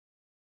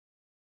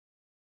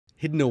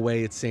Hidden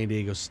away at San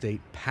Diego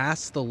State,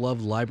 past the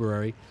Love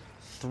Library,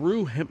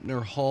 through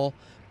Hempner Hall,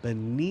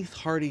 beneath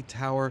Hardy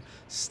Tower,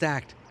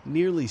 stacked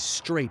nearly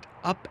straight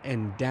up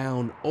and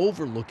down,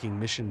 overlooking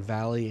Mission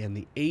Valley and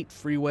the 8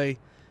 freeway,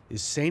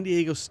 is San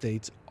Diego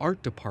State's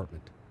art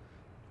department.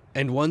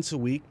 And once a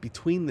week,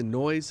 between the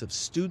noise of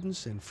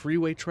students and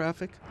freeway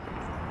traffic,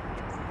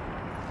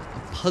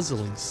 a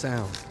puzzling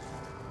sound.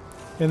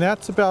 And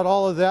that's about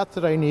all of that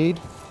I need.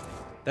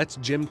 That's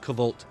Jim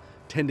Cavolt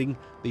tending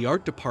the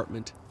art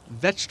department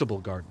vegetable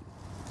garden.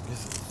 The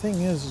thing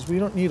is we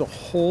don't need a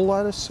whole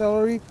lot of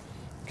celery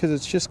because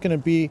it's just going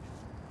to be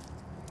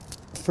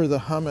for the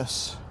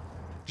hummus.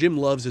 Jim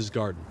loves his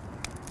garden.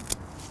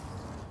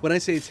 When I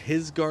say it's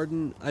his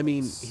garden, I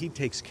mean he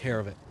takes care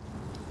of it.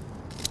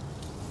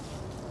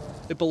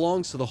 It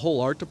belongs to the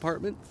whole art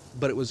department,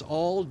 but it was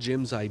all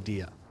Jim's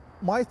idea.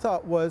 My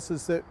thought was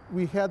that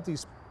we had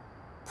these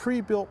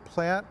pre-built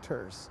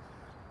planters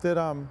that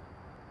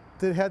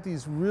had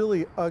these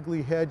really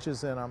ugly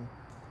hedges in them.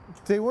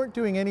 They weren't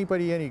doing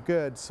anybody any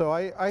good, so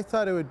I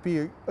thought it would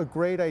be a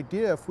great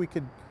idea if we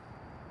could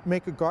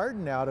make a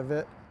garden out of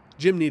it.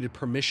 Jim needed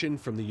permission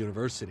from the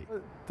university.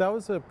 That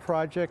was a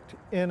project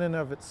in and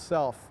of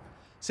itself.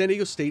 San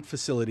Diego State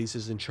Facilities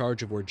is in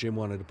charge of where Jim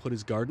wanted to put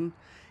his garden.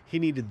 He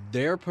needed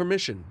their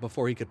permission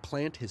before he could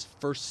plant his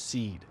first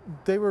seed.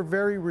 They were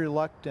very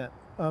reluctant.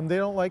 They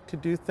don't like to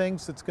do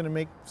things that's going to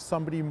make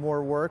somebody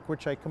more work,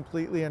 which I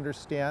completely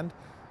understand.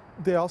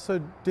 They also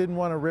didn't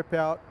want to rip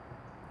out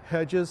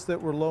hedges that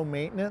were low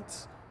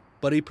maintenance.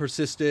 But he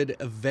persisted,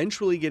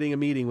 eventually getting a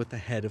meeting with the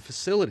head of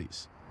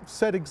facilities.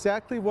 Said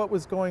exactly what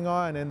was going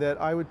on and that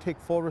I would take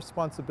full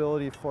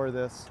responsibility for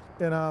this.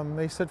 And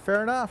they said,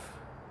 fair enough.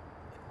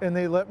 And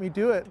they let me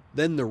do it.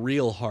 Then the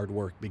real hard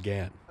work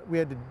began. We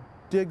had to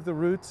dig the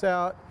roots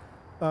out.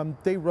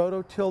 They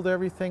rototilled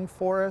everything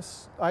for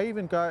us. I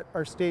even got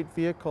our state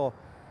vehicle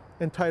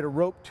and tied a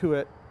rope to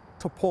it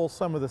to pull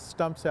some of the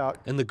stumps out.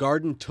 And the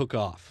garden took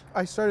off.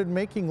 I started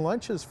making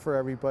lunches for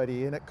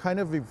everybody, and it kind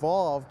of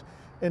evolved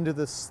into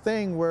this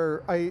thing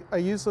where I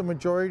use the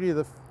majority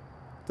of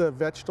the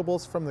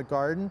vegetables from the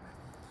garden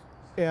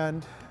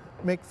and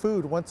make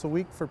food once a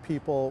week for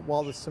people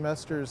while the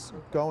semester's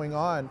going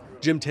on.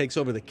 Jim takes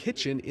over the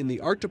kitchen in the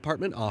art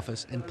department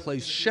office and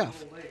plays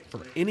chef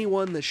for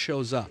anyone that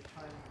shows up.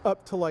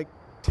 Up to like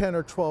 10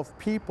 or 12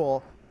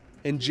 people.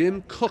 And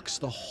Jim cooks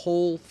the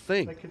whole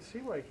thing.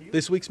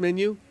 This week's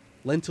menu: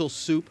 lentil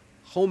soup,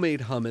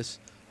 homemade hummus,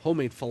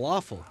 homemade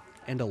falafel,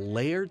 and a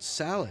layered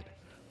salad.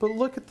 But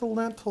look at the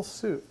lentil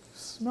soup.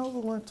 Smell the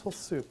lentil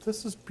soup.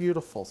 This is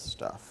beautiful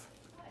stuff.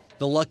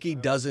 The lucky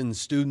dozen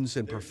students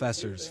and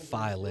professors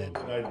file in.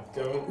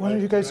 Why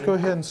don't you guys go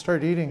ahead and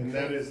start eating?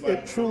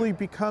 It truly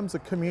becomes a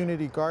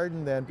community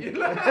garden then.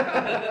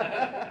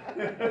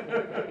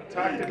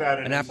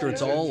 And after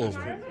it's all over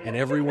and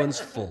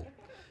everyone's full,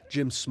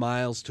 Jim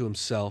smiles to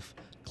himself,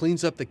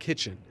 cleans up the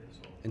kitchen,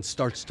 and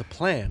starts to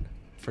plan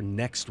for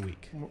next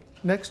week.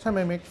 Next time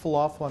I make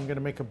falafel, I'm going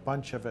to make a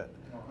bunch of it.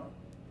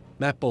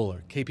 Matt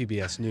Bowler,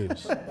 KPBS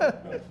News.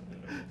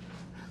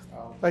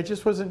 I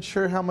just wasn't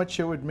sure how much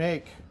it would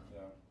make.